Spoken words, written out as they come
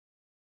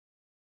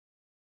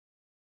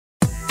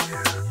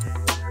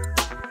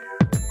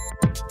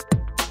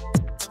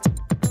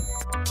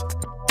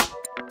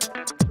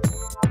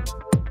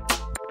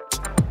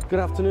Good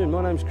afternoon,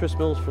 my name's Chris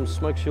Mills from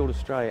Smoke Shield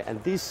Australia,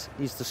 and this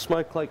is the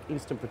Cloak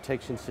Instant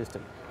Protection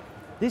System.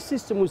 This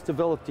system was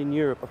developed in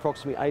Europe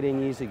approximately 18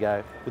 years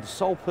ago with the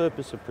sole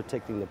purpose of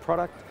protecting the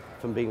product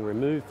from being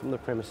removed from the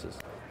premises.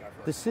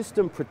 The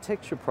system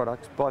protects your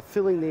products by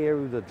filling the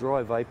area with a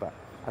dry vapour,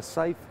 a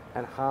safe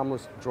and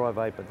harmless dry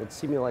vapour that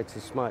simulates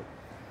the smoke.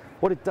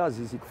 What it does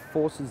is it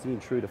forces the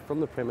intruder from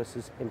the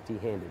premises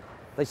empty-handed.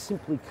 They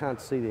simply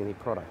can't see any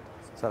product,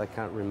 so they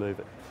can't remove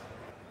it.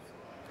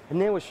 And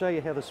now we'll show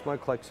you how the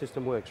Smoke Cloak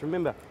system works.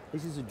 Remember,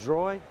 this is a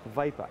dry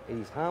vapour. It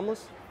is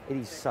harmless, it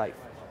is safe.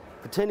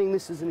 Pretending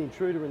this is an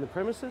intruder in the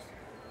premises,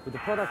 with the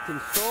product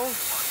installed,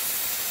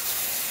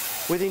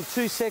 within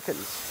 2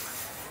 seconds,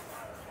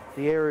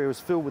 the area is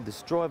filled with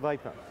this dry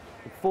vapour.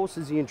 It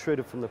forces the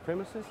intruder from the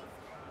premises.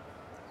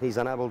 He's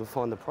unable to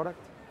find the product,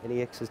 and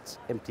he exits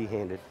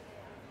empty-handed.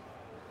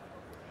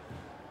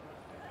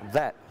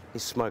 That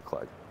is Smoke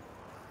Cloak.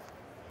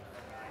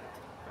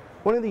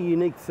 One of the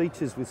unique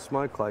features with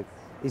Smoke Cloak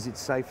is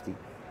its safety.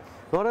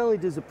 Not only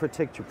does it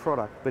protect your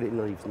product, but it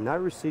leaves no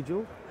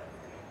residual,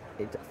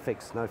 it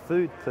affects no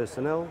food,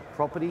 personnel,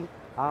 property,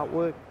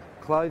 artwork,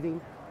 clothing,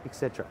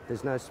 etc.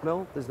 There's no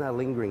smell, there's no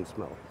lingering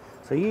smell.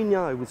 So you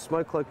know with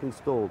Smoke Cloak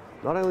installed,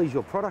 not only is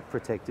your product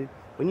protected,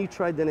 when you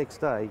trade the next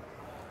day,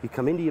 you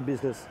come into your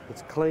business,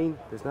 it's clean,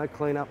 there's no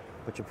cleanup,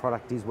 but your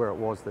product is where it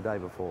was the day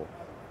before.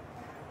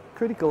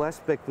 Critical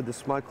aspect with the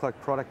Smoke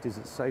Cloak product is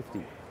its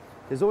safety.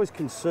 There's always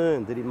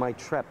concern that it may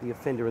trap the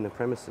offender in the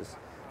premises.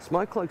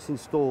 Smoke Cloak's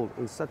installed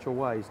in such a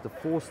way as to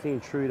force the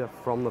intruder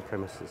from the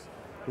premises.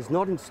 It's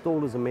not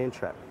installed as a man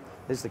trap.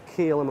 There's the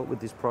key element with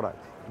this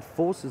product. It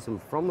forces them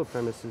from the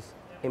premises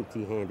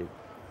empty-handed.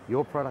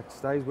 Your product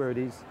stays where it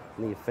is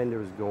and the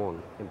offender is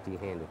gone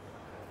empty-handed.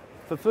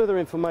 For further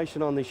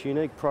information on this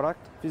unique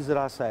product, visit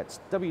us at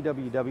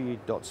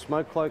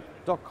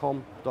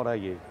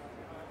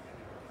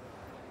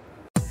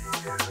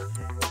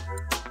www.smokecloak.com.au.